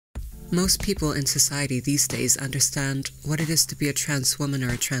Most people in society these days understand what it is to be a trans woman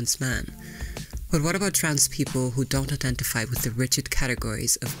or a trans man. But what about trans people who don't identify with the rigid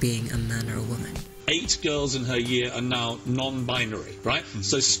categories of being a man or a woman? 8 girls in her year are now non-binary, right? Mm-hmm.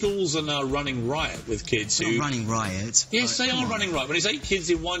 So schools are now running riot with kids who... Not running riot. Yes, they are running riot. When it's 8 kids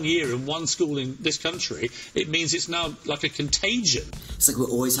in 1 year in one school in this country, it means it's now like a contagion. It's like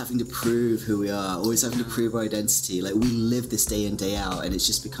we're always having to prove who we are, always having to prove our identity. Like, we live this day in, day out, and it's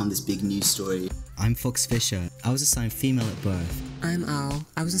just become this big news story. I'm Fox Fisher. I was assigned female at birth. I'm Al.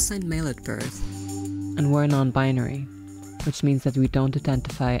 I was assigned male at birth. And we're non-binary, which means that we don't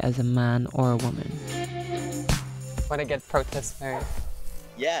identify as a man or a woman. Want to get protest married?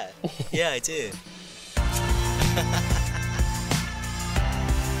 Yeah, I do.